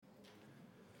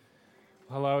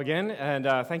Hello again, and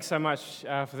thanks so much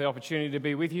for the opportunity to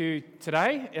be with you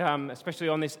today, especially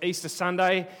on this Easter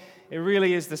Sunday. It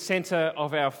really is the centre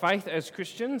of our faith as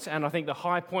Christians, and I think the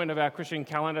high point of our Christian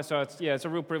calendar. So it's a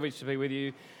real privilege to be with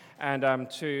you and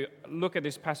to look at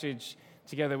this passage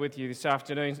together with you this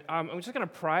afternoon. I'm just going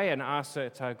to pray and ask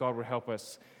that God will help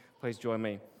us. Please join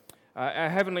me. Our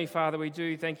Heavenly Father, we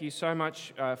do thank you so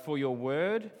much for your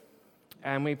word,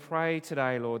 and we pray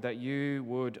today, Lord, that you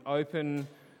would open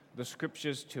the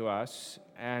Scriptures to us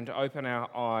and open our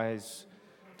eyes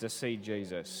to see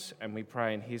Jesus. And we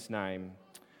pray in his name.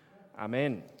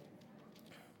 Amen.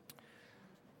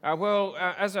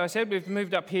 As I said, we've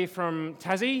moved up here from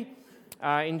Tassie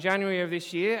in January of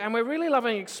this year, and we're really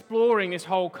loving exploring this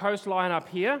whole coastline up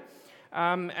here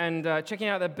and checking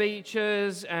out the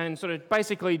beaches and sort of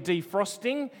basically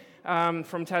defrosting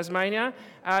from Tasmania.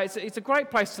 It's a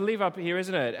great place to live up here,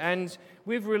 isn't it? And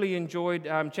we've really enjoyed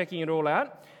checking it all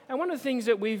out. And one of the things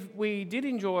that we did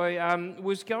enjoy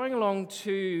was going along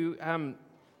to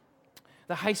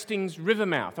the Hastings River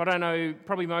mouth. I don't know,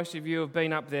 probably most of you have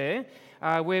been up there,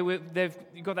 where they've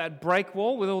got that break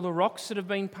wall with all the rocks that have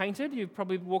been painted. You've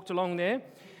probably walked along there.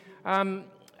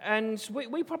 And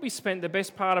we probably spent the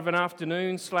best part of an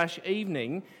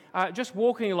afternoon/evening just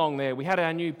walking along there. We had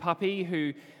our new puppy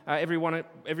who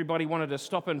everybody wanted to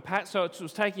stop and pat, so it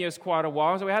was taking us quite a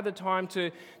while. So we had the time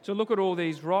to look at all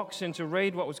these rocks and to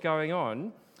read what was going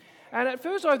on. And at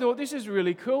first I thought, this is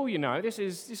really cool, you know. This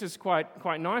is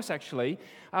quite nice, actually,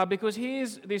 because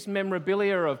here's this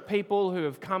memorabilia of people who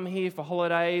have come here for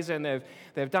holidays and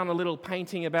they've done a little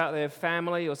painting about their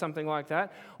family or something like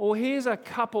that. Or here's a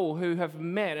couple who have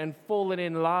met and fallen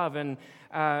in love and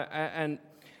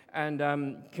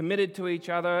committed to each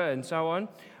other and so on.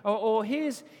 Or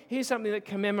here's something that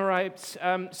commemorates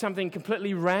something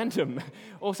completely random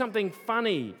or something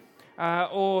funny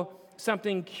or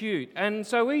something cute. And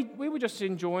so we were just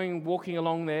enjoying walking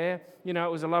along there. You know,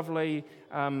 it was a lovely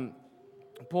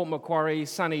Port Macquarie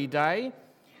sunny day.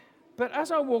 But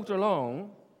as I walked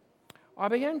along, I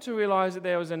began to realise that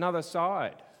there was another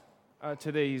side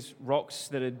to these rocks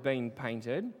that had been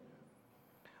painted.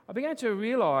 I began to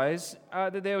realise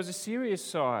that there was a serious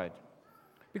side,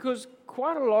 because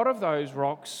quite a lot of those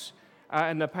rocks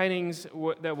and the paintings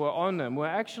that were on them were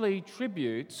actually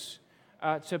tributes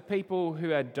to people who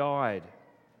had died.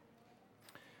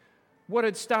 What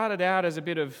had started out as a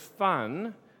bit of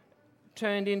fun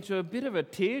turned into a bit of a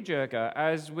tearjerker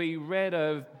as we read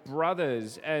of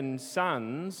brothers and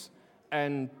sons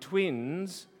and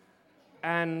twins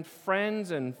and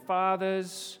friends and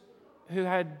fathers who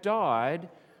had died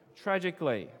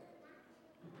tragically.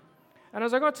 And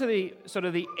as I got to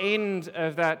the end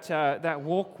of that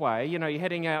walkway, you know, you're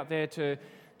heading out there to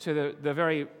the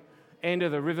very end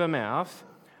of the river mouth,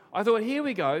 I thought, here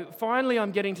we go. Finally,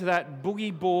 I'm getting to that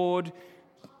boogie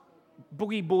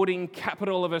boarding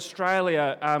capital of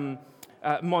Australia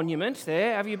monument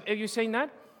there. Have you seen that?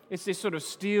 It's this sort of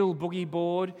steel boogie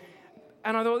board.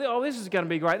 And I thought, oh, this is going to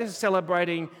be great. This is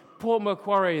celebrating Port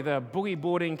Macquarie, the boogie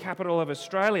boarding capital of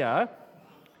Australia.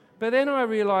 But then I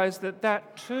realised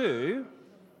that too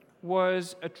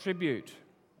was a tribute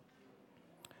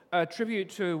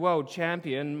to world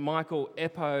champion Michael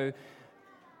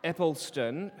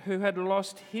Eppelston, who had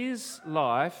lost his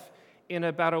life in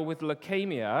a battle with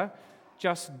leukemia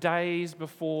just days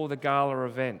before the gala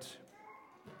event.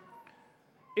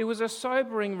 It was a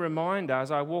sobering reminder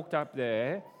as I walked up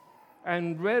there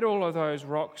and read all of those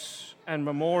rocks and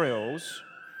memorials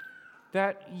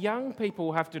that young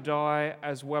people have to die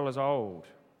as well as old.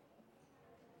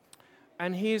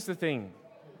 And here's the thing.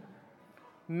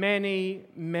 Many,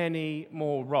 many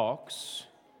more rocks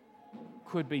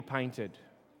could be painted.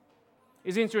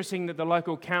 It's interesting that the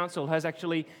local council has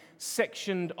actually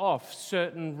sectioned off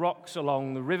certain rocks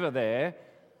along the river there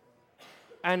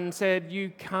and said, you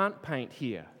can't paint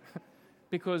here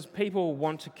because people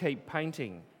want to keep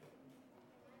painting.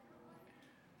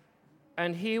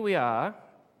 And here we are,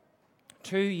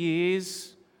 2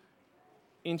 years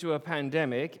into a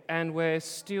pandemic, and we're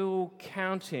still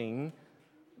counting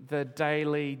the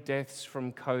daily deaths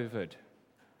from COVID.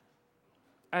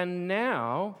 And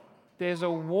now there's a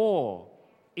war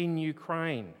in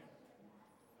Ukraine.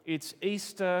 It's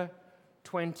Easter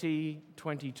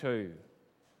 2022.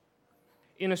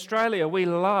 In Australia, we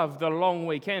love the long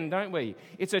weekend, don't we?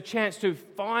 It's a chance to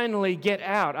finally get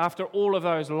out after all of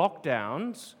those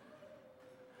lockdowns.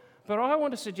 But I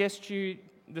want to suggest to you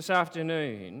this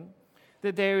afternoon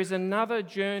that there is another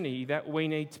journey that we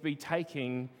need to be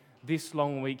taking this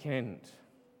long weekend.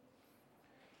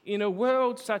 In a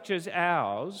world such as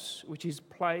ours, which is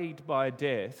plagued by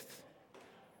death,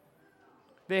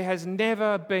 there has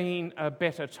never been a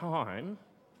better time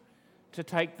to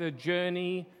take the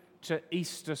journey to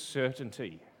Easter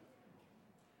certainty.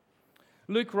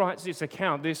 Luke writes this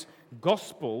account, this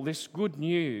gospel, this good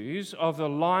news of the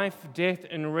life, death,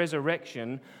 and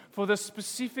resurrection for the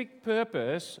specific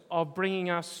purpose of bringing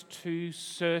us to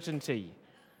certainty.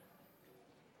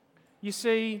 You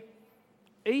see,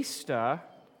 Easter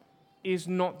is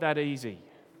not that easy.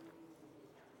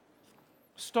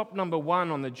 Stop number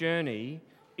one on the journey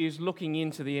is looking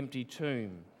into the empty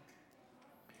tomb.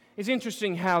 It's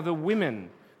interesting how the women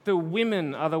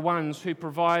are the ones who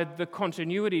provide the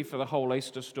continuity for the whole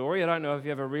Easter story. I don't know if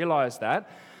you ever realised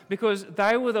that, because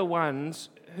they were the ones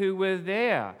who were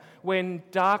there when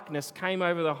darkness came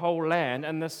over the whole land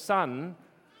and the sun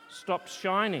stopped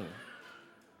shining.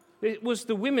 It was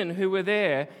the women who were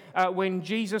there when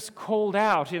Jesus called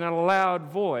out in a loud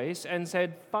voice and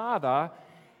said, "Father,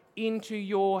 into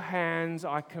your hands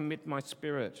I commit my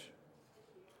spirit."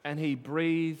 And he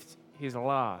breathed his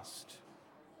last.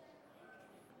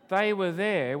 They were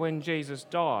there when Jesus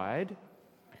died,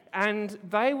 and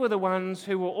they were the ones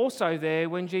who were also there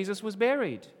when Jesus was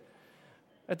buried.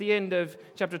 At the end of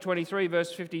chapter 23,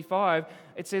 verse 55,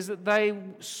 it says that they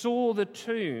saw the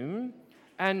tomb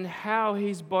and how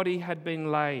his body had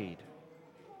been laid.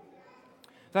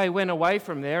 They went away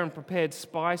from there and prepared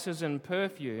spices and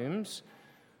perfumes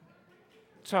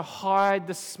to hide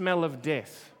the smell of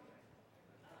death.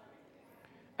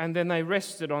 And then they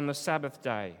rested on the Sabbath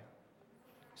day.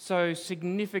 So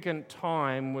significant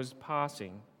time was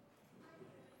passing.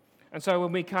 And so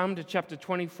when we come to chapter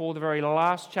 24, the very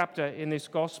last chapter in this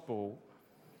gospel,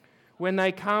 when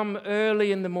they come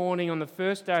early in the morning on the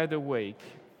first day of the week,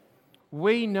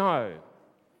 we know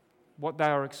what they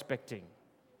are expecting.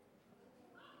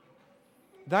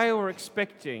 They were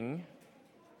expecting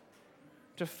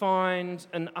to find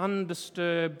an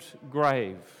undisturbed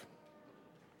grave.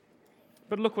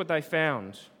 But look what they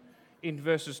found in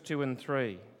verses 2 and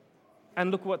 3. And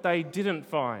look what they didn't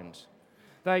find.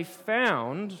 They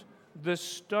found the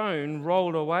stone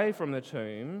rolled away from the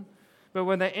tomb, but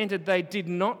when they entered, they did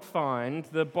not find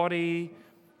the body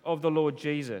of the Lord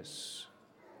Jesus.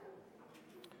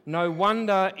 No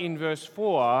wonder in verse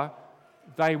 4,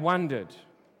 they wondered.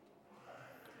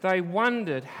 They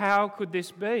wondered, how could this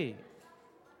be?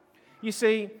 You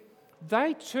see,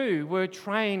 they too were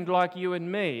trained like you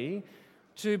and me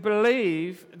to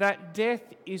believe that death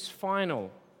is final.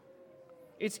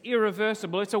 It's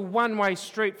irreversible. It's a one-way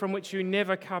street from which you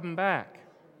never come back.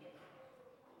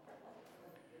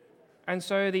 And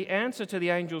so the answer to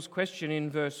the angel's question in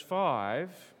verse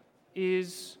 5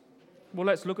 is, well,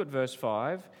 let's look at verse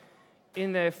 5.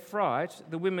 In their fright,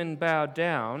 the women bowed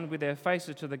down with their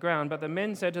faces to the ground, but the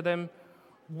men said to them,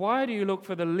 "Why do you look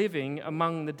for the living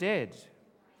among the dead?"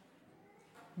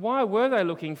 Why were they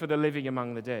looking for the living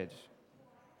among the dead?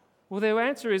 Well, their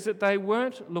answer is that they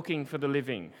weren't looking for the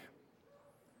living.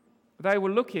 They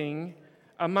were looking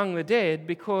among the dead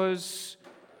because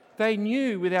they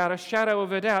knew without a shadow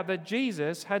of a doubt that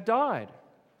Jesus had died.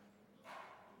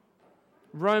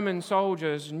 Roman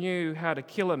soldiers knew how to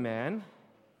kill a man,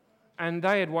 and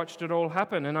they had watched it all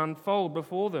happen and unfold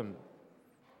before them.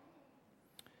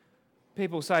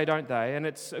 People say, don't they, and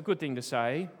it's a good thing to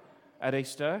say at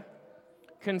Easter,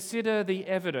 consider the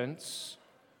evidence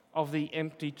of the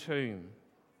empty tomb.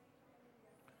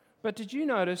 But did you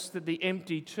notice that the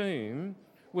empty tomb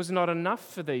was not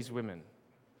enough for these women?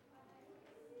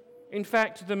 In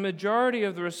fact, the majority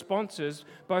of the responses,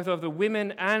 both of the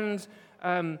women and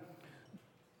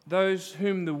those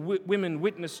whom the women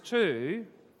witnessed to,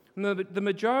 the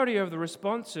majority of the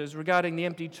responses regarding the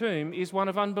empty tomb is one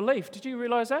of unbelief. Did you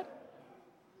realise that?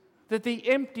 That the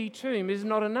empty tomb is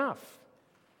not enough.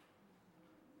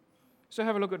 So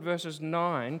have a look at verses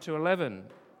 9 to 11.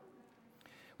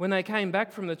 When they came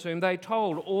back from the tomb, they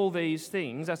told all these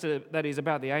things, that is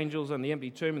about the angels and the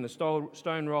empty tomb and the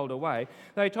stone rolled away.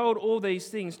 They told all these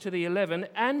things to the 11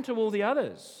 and to all the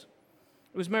others.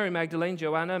 It was Mary Magdalene,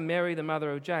 Joanna, Mary the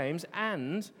mother of James,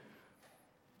 and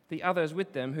the others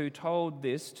with them who told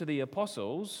this to the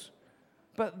apostles.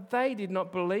 But they did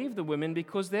not believe the women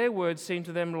because their words seemed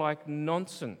to them like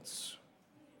nonsense.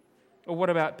 Or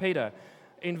what about Peter?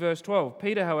 In verse 12,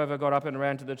 Peter, however, got up and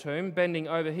ran to the tomb. Bending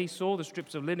over, he saw the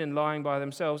strips of linen lying by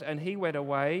themselves, and he went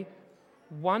away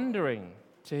wondering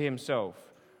to himself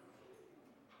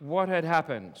what had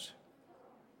happened.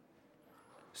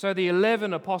 So the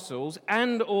 11 apostles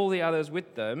and all the others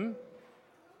with them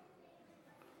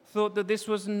thought that this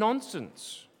was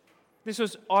nonsense. This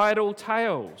was idle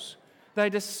tales. They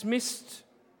dismissed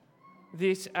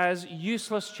this as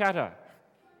useless chatter.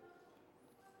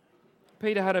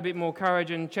 Peter had a bit more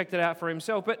courage and checked it out for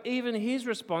himself, but even his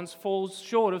response falls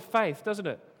short of faith, doesn't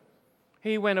it?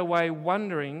 He went away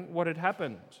wondering what had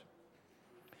happened.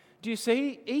 Do you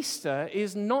see? Easter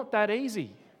is not that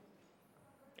easy.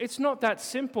 It's not that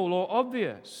simple or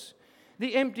obvious.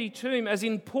 The empty tomb, as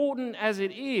important as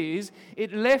it is,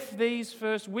 it left these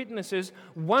first witnesses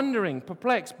wondering,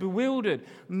 perplexed, bewildered,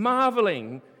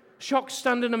 marveling, shocked,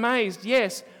 stunned, and amazed,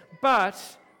 yes,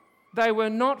 but they were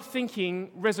not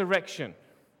thinking resurrection.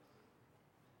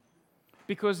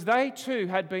 Because they too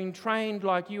had been trained,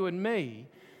 like you and me,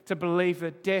 to believe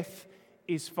that death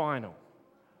is final.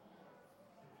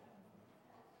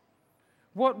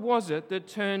 What was it that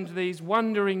turned these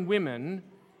wondering women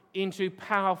into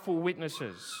powerful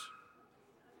witnesses?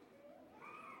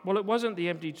 Well, it wasn't the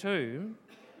empty tomb.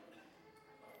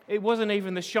 It wasn't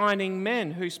even the shining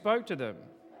men who spoke to them.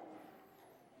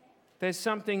 There's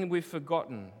something we've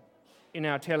forgotten in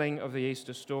our telling of the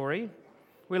Easter story.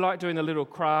 We like doing the little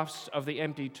crafts of the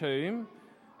empty tomb,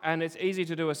 and it's easy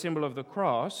to do a symbol of the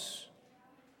cross.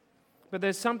 But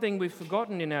there's something we've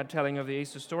forgotten in our telling of the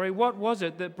Easter story. What was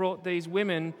it that brought these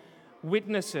women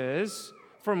witnesses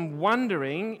from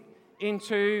wondering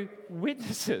into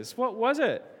witnesses? What was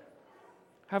it?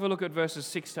 Have a look at verses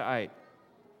 6 to 8.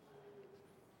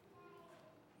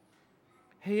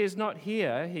 He is not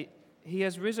here, he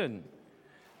has risen.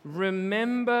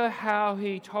 Remember how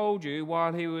he told you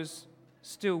while he was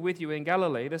still with you in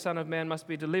Galilee, the Son of Man must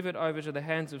be delivered over to the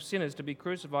hands of sinners to be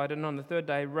crucified and on the third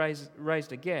day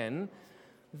raised again.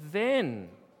 Then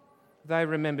they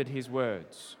remembered his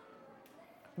words.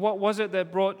 What was it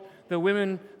that brought the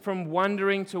women from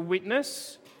wondering to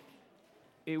witness?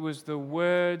 It was the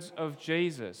words of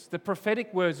Jesus, the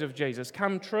prophetic words of Jesus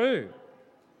come true.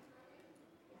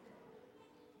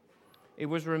 It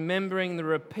was remembering the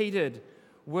repeated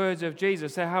words of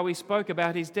Jesus, how he spoke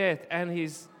about his death and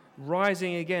his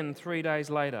rising again 3 days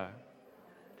later.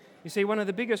 You see, one of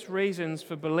the biggest reasons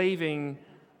for believing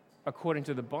according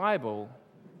to the Bible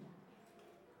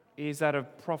is that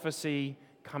of prophecy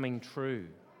coming true.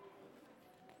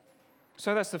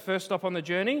 So that's the first stop on the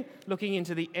journey, looking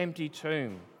into the empty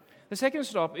tomb. The second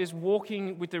stop is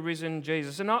walking with the risen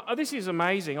Jesus. And this is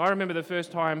amazing. I remember the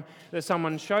first time that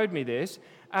someone showed me this,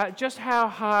 just how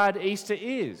hard Easter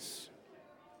is.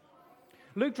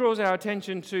 Luke draws our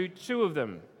attention to two of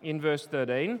them in verse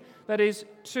 13. That is,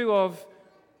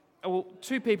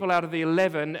 two people out of the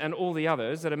 11 and all the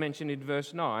others that are mentioned in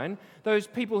verse 9, those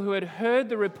people who had heard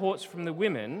the reports from the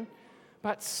women,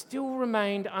 but still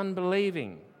remained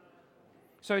unbelieving.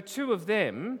 So two of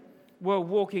them were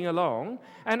walking along,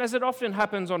 and as it often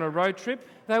happens on a road trip,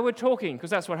 they were talking,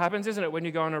 because that's what happens, isn't it? When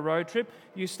you go on a road trip,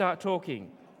 you start talking.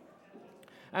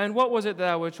 And what was it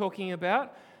they were talking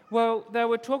about? Well, they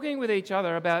were talking with each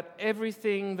other about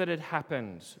everything that had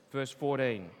happened, verse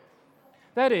 14.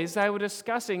 That is, they were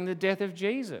discussing the death of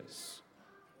Jesus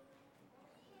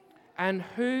and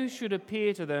who should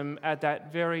appear to them at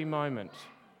that very moment.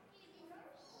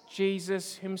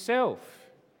 Jesus himself.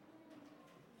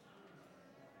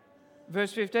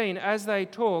 Verse 15, as they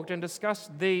talked and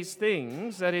discussed these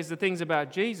things, that is, the things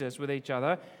about Jesus with each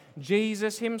other,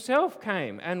 Jesus himself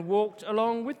came and walked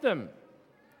along with them.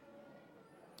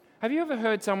 Have you ever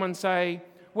heard someone say,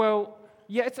 well,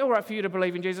 yeah, it's all right for you to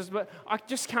believe in Jesus, but I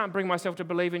just can't bring myself to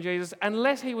believe in Jesus.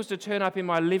 Unless he was to turn up in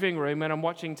my living room when I'm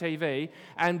watching TV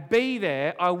and be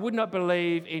there, I would not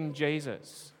believe in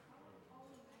Jesus.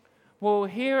 Well,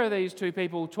 here are these two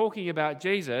people talking about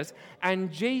Jesus, and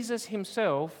Jesus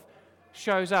himself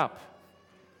shows up.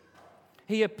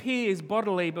 He appears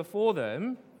bodily before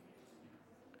them.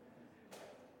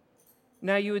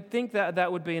 Now, you would think that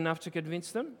that would be enough to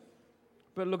convince them,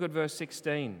 but look at verse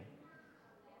 16.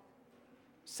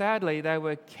 Sadly, they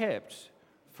were kept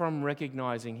from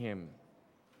recognizing him.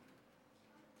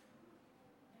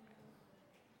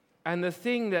 And the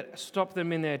thing that stopped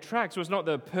them in their tracks was not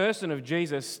the person of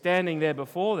Jesus standing there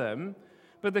before them,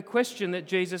 but the question that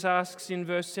Jesus asks in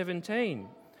verse 17.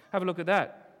 Have a look at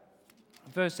that.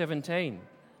 Verse 17.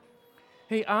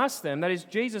 He asked them, that is,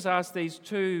 Jesus asked these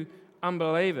two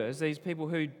unbelievers, these people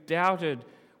who doubted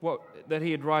that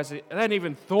he had risen, they hadn't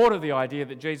even thought of the idea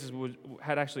that Jesus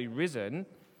had actually risen.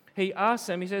 He asks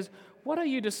them, he says, what are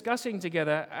you discussing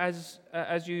together as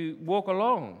you walk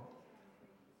along?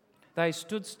 They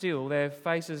stood still, their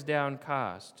faces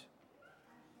downcast.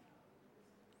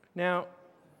 Now,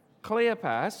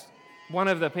 Cleopas, one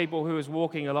of the people who was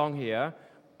walking along here,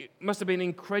 must have been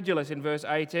incredulous in verse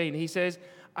 18. He says,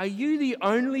 are you the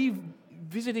only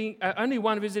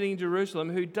one visiting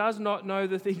Jerusalem who does not know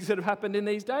the things that have happened in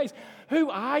these days? Who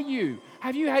are you?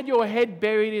 Have you had your head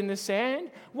buried in the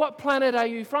sand? What planet are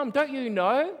you from? Don't you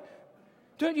know?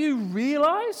 Don't you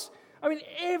realize? I mean,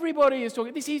 everybody is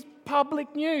talking. This is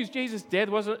public news. Jesus' death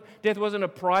wasn't a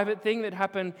private thing that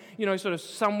happened, sort of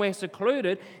somewhere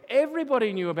secluded.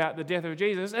 Everybody knew about the death of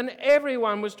Jesus, and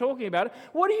everyone was talking about it.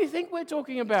 What do you think we're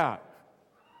talking about?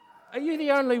 Are you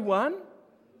the only one?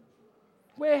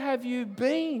 Where have you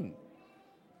been?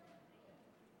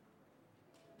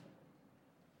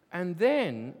 And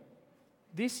then,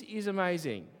 this is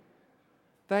amazing.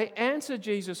 They answer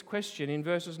Jesus' question in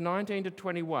verses 19 to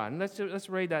 21. Let's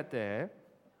read that there.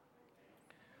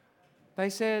 They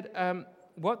said,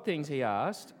 what things, he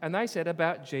asked? And they said,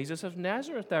 about Jesus of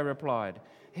Nazareth, they replied.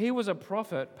 He was a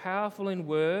prophet, powerful in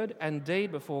word and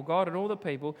deed before God and all the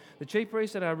people. The chief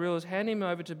priests and our rulers handed him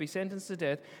over to be sentenced to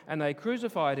death, and they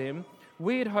crucified him.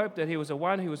 We had hoped that he was the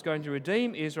one who was going to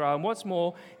redeem Israel. And what's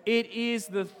more, it is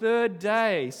the third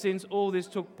day since all this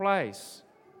took place.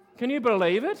 Can you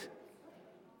believe it?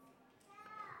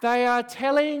 They are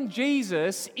telling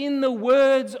Jesus, in the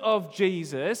words of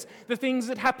Jesus, the things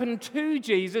that happened to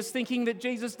Jesus, thinking that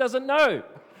Jesus doesn't know.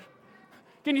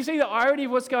 Can you see the irony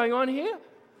of what's going on here?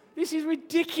 This is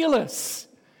ridiculous.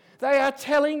 They are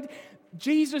telling,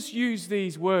 Jesus used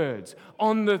these words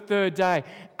on the third day,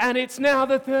 and it's now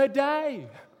the third day.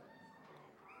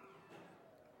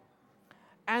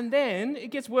 And then it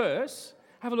gets worse.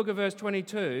 Have a look at verse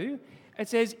 22. It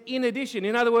says, in addition,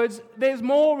 in other words, there's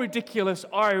more ridiculous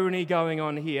irony going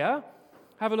on here.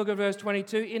 Have a look at verse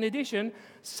 22. In addition,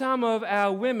 some of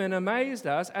our women amazed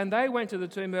us, and they went to the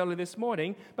tomb early this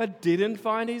morning, but didn't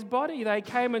find his body. They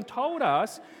came and told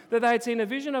us that they had seen a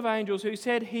vision of angels who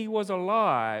said he was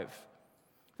alive.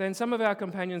 Then some of our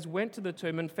companions went to the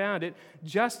tomb and found it,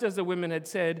 just as the women had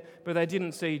said, but they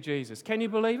didn't see Jesus. Can you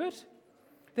believe it?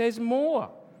 There's more.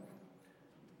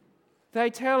 They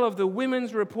tell of the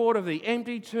women's report of the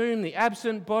empty tomb, the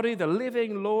absent body, the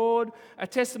living Lord, a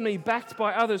testimony backed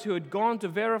by others who had gone to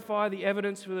verify the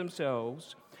evidence for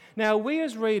themselves. Now, we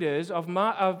as readers of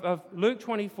Luke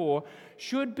 24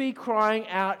 should be crying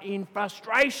out in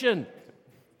frustration.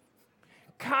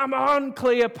 Come on,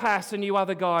 Cleopas and you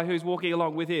other guy who's walking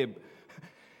along with him.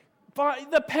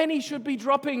 But the penny should be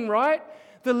dropping, right?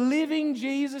 The living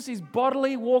Jesus is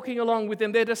bodily walking along with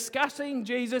them. They're discussing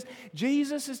Jesus.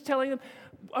 Jesus is telling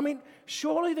them,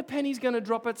 surely the penny's going to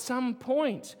drop at some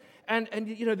point. And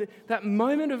that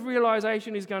moment of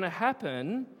realization is going to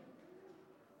happen.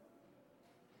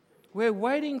 We're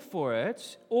waiting for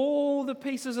it. All the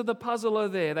pieces of the puzzle are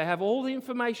there. They have all the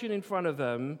information in front of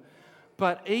them.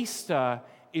 But Easter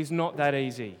is not that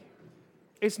easy.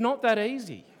 It's not that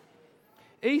easy.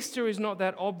 Easter is not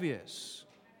that obvious.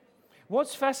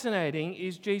 What's fascinating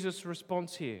is Jesus'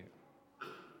 response here.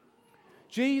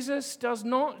 Jesus does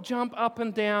not jump up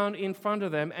and down in front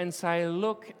of them and say,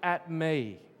 look at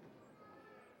me.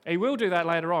 He will do that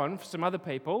later on for some other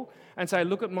people and say,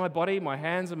 look at my body, my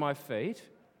hands and my feet.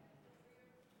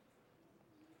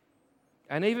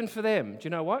 And even for them, do you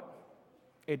know what?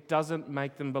 It doesn't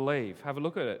make them believe. Have a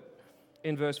look at it.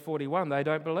 In verse 41, they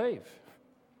don't believe.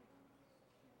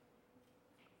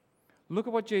 Look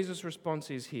at what Jesus'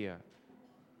 response is here.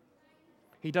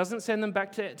 He doesn't send them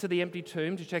back to the empty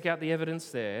tomb to check out the evidence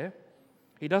there.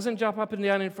 He doesn't jump up and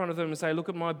down in front of them and say, look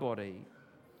at my body.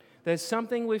 There's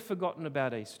something we've forgotten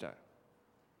about Easter.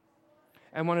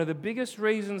 And one of the biggest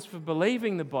reasons for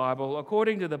believing the Bible,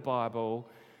 according to the Bible,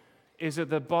 is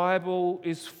that the Bible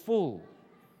is full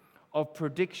of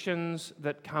predictions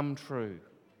that come true.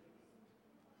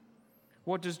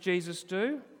 What does Jesus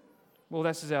do? Well,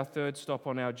 this is our third stop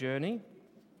on our journey.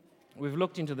 We've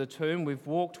looked into the tomb, we've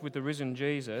walked with the risen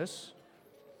Jesus,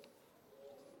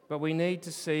 but we need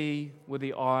to see with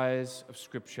the eyes of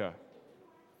Scripture.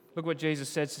 Look what Jesus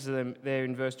says to them there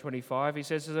in verse 25. He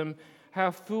says to them,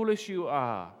 how foolish you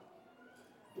are,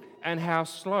 and how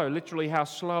slow, literally how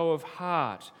slow of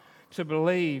heart, to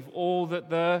believe all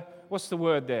that what's the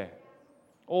word there?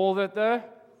 All that the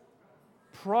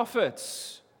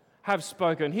prophets have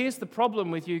spoken. Here's the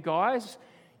problem with you guys.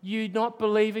 You're not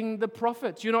believing the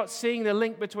prophets. You're not seeing the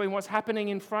link between what's happening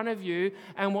in front of you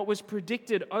and what was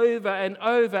predicted over and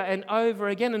over and over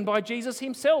again, and by Jesus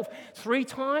himself 3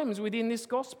 times within this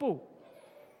gospel.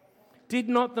 Did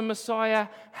not the Messiah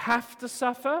have to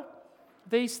suffer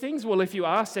these things? Well, if you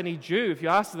asked any Jew, if you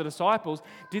asked the disciples,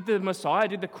 did the Messiah,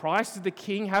 did the Christ, did the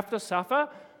King have to suffer?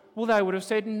 Well, they would have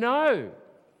said no.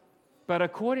 But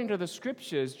according to the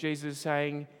Scriptures, Jesus is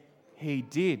saying he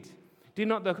did. Did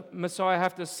not the Messiah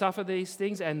have to suffer these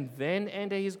things and then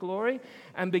enter his glory?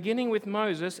 And beginning with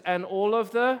Moses and all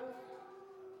of the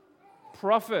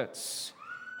prophets,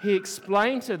 he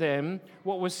explained to them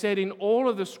what was said in all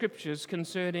of the Scriptures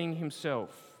concerning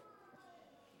himself.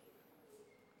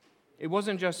 It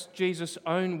wasn't just Jesus'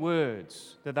 own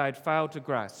words that they'd failed to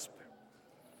grasp.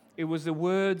 It was the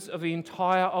words of the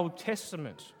entire Old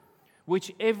Testament,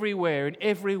 which everywhere, in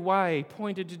every way,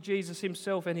 pointed to Jesus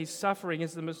himself and his suffering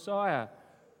as the Messiah.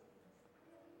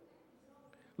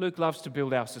 Luke loves to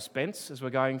build our suspense as we're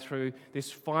going through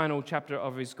this final chapter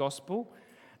of his gospel.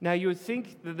 Now, you would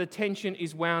think that the tension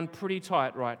is wound pretty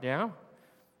tight right now,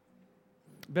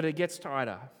 but it gets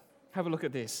tighter. Have a look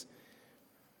at this.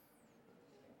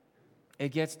 It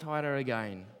gets tighter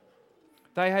again.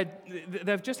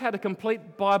 They've just had a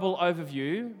complete Bible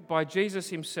overview by Jesus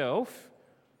himself,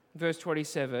 verse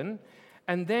 27,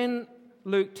 and then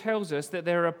Luke tells us that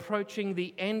they're approaching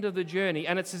the end of the journey,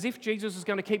 and it's as if Jesus is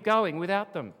going to keep going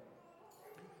without them.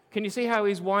 Can you see how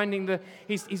he's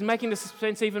he's making the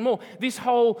suspense even more? This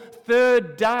whole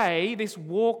third day, this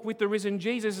walk with the risen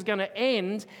Jesus is going to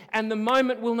end, and the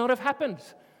moment will not have happened.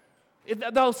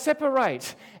 They'll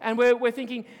separate, and we're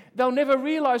thinking they'll never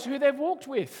realize who they've walked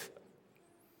with.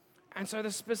 And so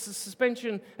the suspense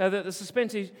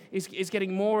is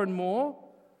getting more and more.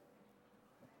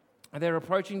 And they're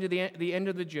approaching to the end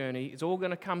of the journey. It's all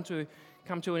going to come to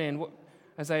an end.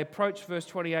 As they approach verse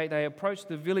 28, they approached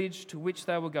the village to which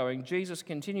they were going. Jesus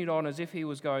continued on as if he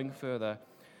was going further.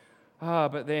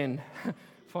 But then,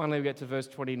 finally we get to verse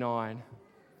 29.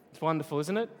 It's wonderful,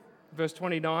 isn't it? Verse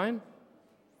 29.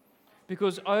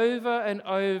 Because over and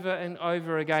over and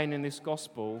over again in this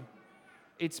gospel,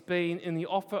 it's been in the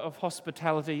offer of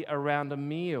hospitality around a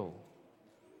meal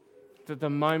that the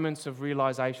moments of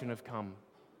realization have come.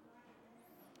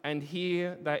 And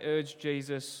here they urged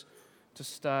Jesus to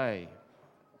stay.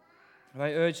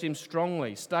 They urged him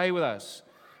strongly, stay with us,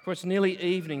 for it's nearly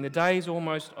evening, the day's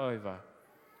almost over.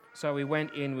 So he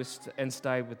went in and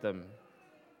stayed with them.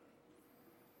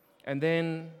 And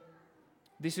then,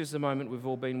 this is the moment we've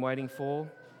all been waiting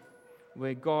for,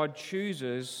 where God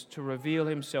chooses to reveal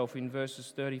himself in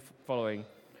verses 30 following.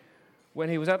 When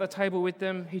he was at the table with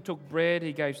them, he took bread,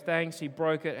 he gave thanks, he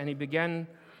broke it, and he began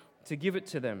to give it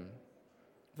to them.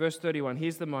 Verse 31,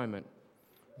 here's the moment.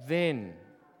 Then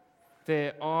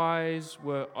their eyes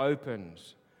were opened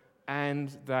and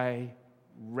they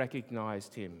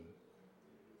recognized him.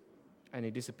 And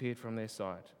he disappeared from their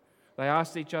sight. They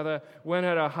asked each other, weren't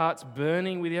our hearts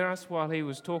burning within us while he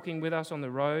was talking with us on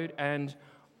the road, and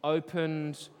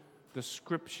opened the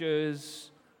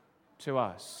scriptures to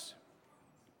us?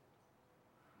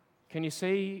 Can you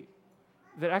see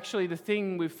that actually the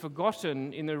thing we've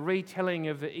forgotten in the retelling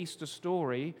of the Easter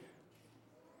story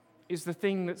is the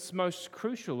thing that's most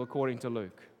crucial according to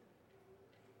Luke?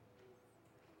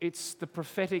 It's the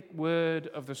prophetic word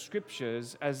of the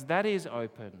scriptures as that is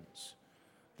opened,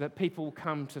 that people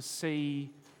come to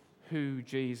see who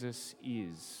Jesus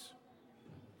is.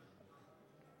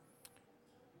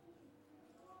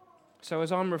 So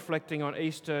as I'm reflecting on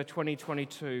Easter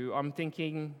 2022, I'm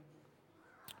thinking,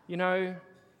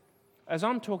 as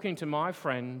I'm talking to my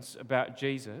friends about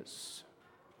Jesus,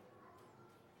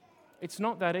 it's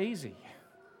not that easy.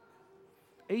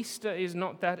 Easter is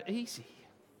not that easy.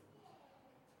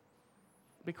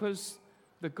 Because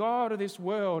the God of this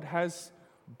world has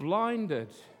blinded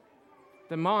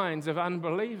the minds of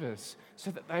unbelievers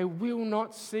so that they will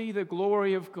not see the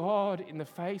glory of God in the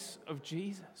face of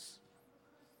Jesus.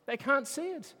 They can't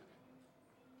see it.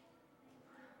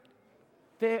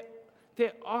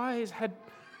 Their eyes had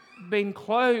been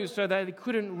closed so they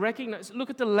couldn't recognize. Look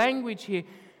at the language here.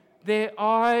 Their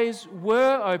eyes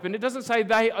were opened. It doesn't say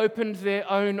they opened their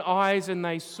own eyes and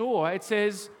they saw. It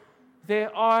says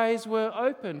their eyes were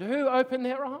opened. Who opened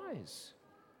their eyes?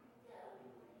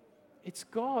 It's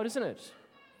God, isn't it?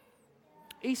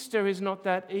 Easter is not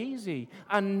that easy.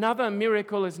 Another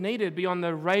miracle is needed beyond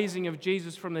the raising of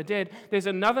Jesus from the dead. There's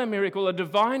another miracle, a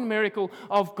divine miracle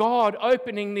of God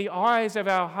opening the eyes of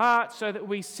our hearts so that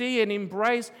we see and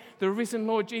embrace the risen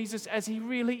Lord Jesus as he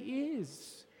really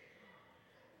is.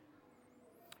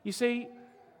 You see,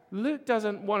 Luke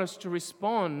doesn't want us to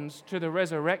respond to the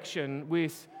resurrection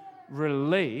with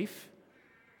relief.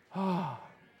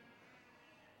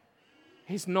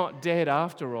 He's not dead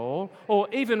after all, or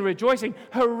even rejoicing,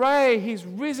 hooray, he's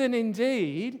risen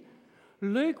indeed.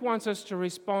 Luke wants us to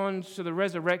respond to the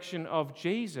resurrection of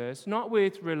Jesus, not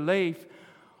with relief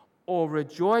or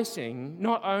rejoicing,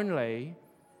 not only,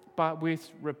 but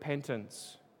with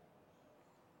repentance.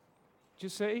 Do you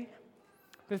see?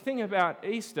 The thing about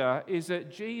Easter is that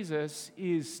Jesus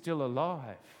is still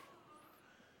alive.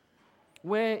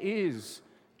 Where is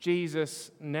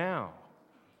Jesus now?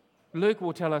 Luke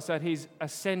will tell us that he's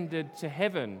ascended to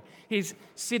heaven. He's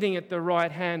sitting at the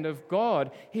right hand of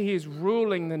God. He is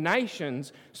ruling the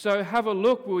nations. So have a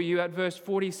look, will you, at verse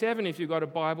 47 if you've got a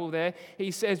Bible there. He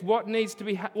says, what needs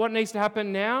to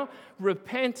happen now?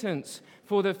 Repentance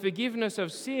for the forgiveness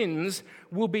of sins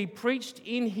will be preached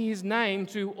in his name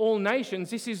to all nations.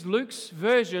 This is Luke's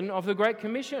version of the Great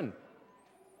Commission.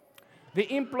 The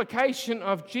implication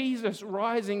of Jesus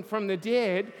rising from the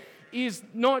dead is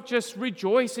not just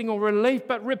rejoicing or relief,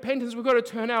 but repentance. We've got to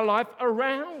turn our life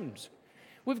around.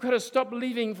 We've got to stop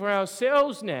living for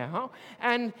ourselves now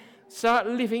and start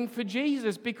living for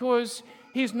Jesus, because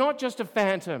he's not just a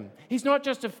phantom. He's not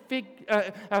just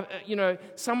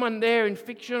someone there in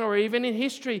fiction or even in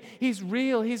history. He's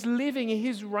real. He's living.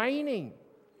 He's reigning.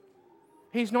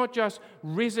 He's not just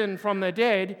risen from the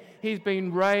dead. He's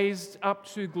been raised up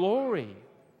to glory,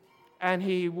 and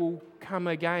he will come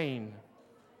again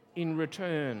in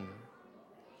return.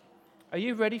 Are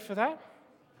you ready for that?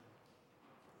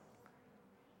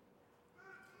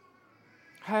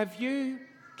 Have you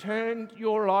turned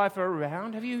your life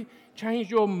around? Have you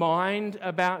changed your mind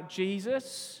about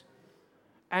Jesus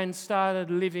and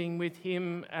started living with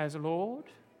him as Lord?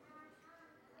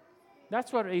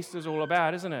 That's what Easter's all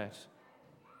about, isn't it?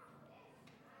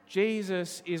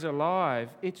 Jesus is alive.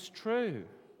 It's true.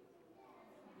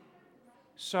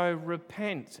 So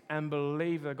repent and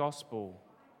believe the gospel.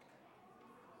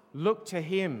 Look to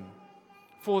him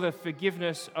for the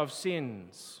forgiveness of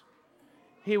sins.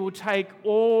 He will take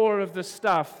all of the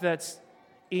stuff that's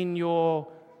in your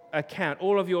account,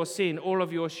 all of your sin, all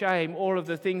of your shame, all of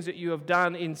the things that you have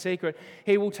done in secret.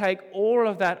 He will take all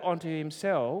of that onto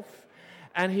himself,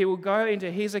 and he will go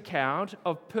into his account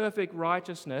of perfect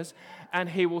righteousness, and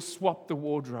he will swap the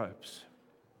wardrobes.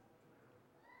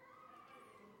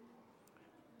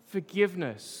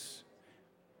 Forgiveness.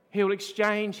 He will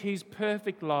exchange his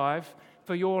perfect life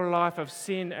for your life of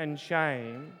sin and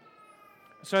shame,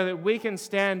 so that we can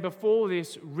stand before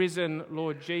this risen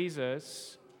Lord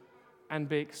Jesus and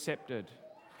be accepted.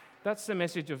 That's the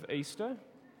message of Easter.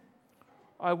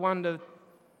 I wonder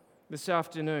this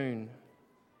afternoon,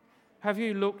 have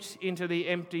you looked into the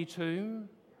empty tomb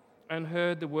and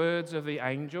heard the words of the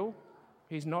angel?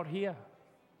 He's not here.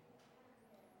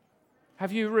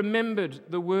 Have you remembered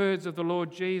the words of the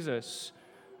Lord Jesus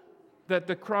that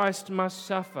the Christ must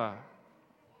suffer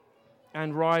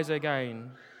and rise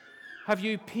again? Have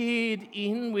you peered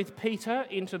in with Peter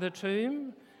into the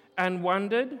tomb and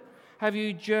wondered? Have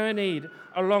you journeyed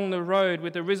along the road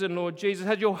with the risen Lord Jesus?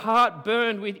 Has your heart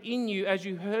burned within you as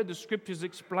you heard the scriptures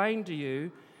explained to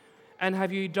you? And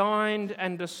have you dined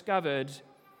and discovered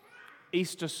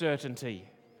Easter certainty?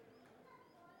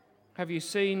 Have you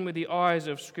seen with the eyes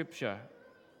of Scripture?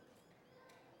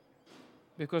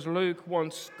 Because Luke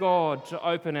wants God to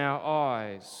open our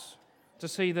eyes to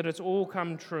see that it's all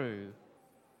come true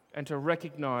and to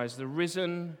recognize the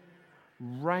risen,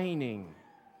 reigning,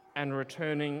 and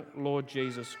returning Lord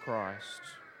Jesus Christ.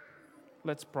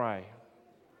 Let's pray.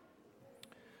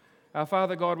 Our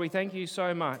Father God, we thank you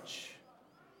so much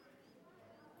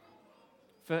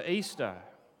for Easter.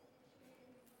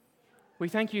 We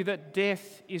thank you that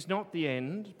death is not the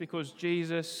end, because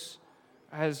Jesus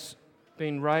has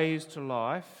been raised to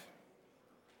life.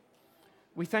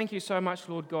 We thank you so much,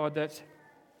 Lord God, that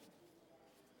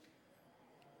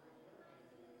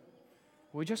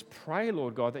we just pray,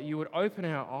 Lord God, that you would open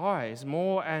our eyes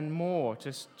more and more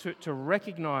to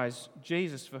recognize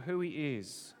Jesus for who he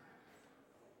is.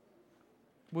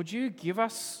 Would you give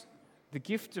us the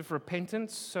gift of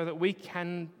repentance so that we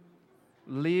can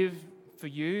live for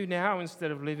you now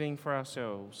instead of living for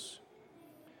ourselves?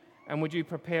 And would you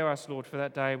prepare us, Lord, for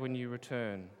that day when you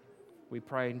return? We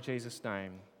pray in Jesus'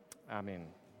 name.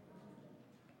 Amen.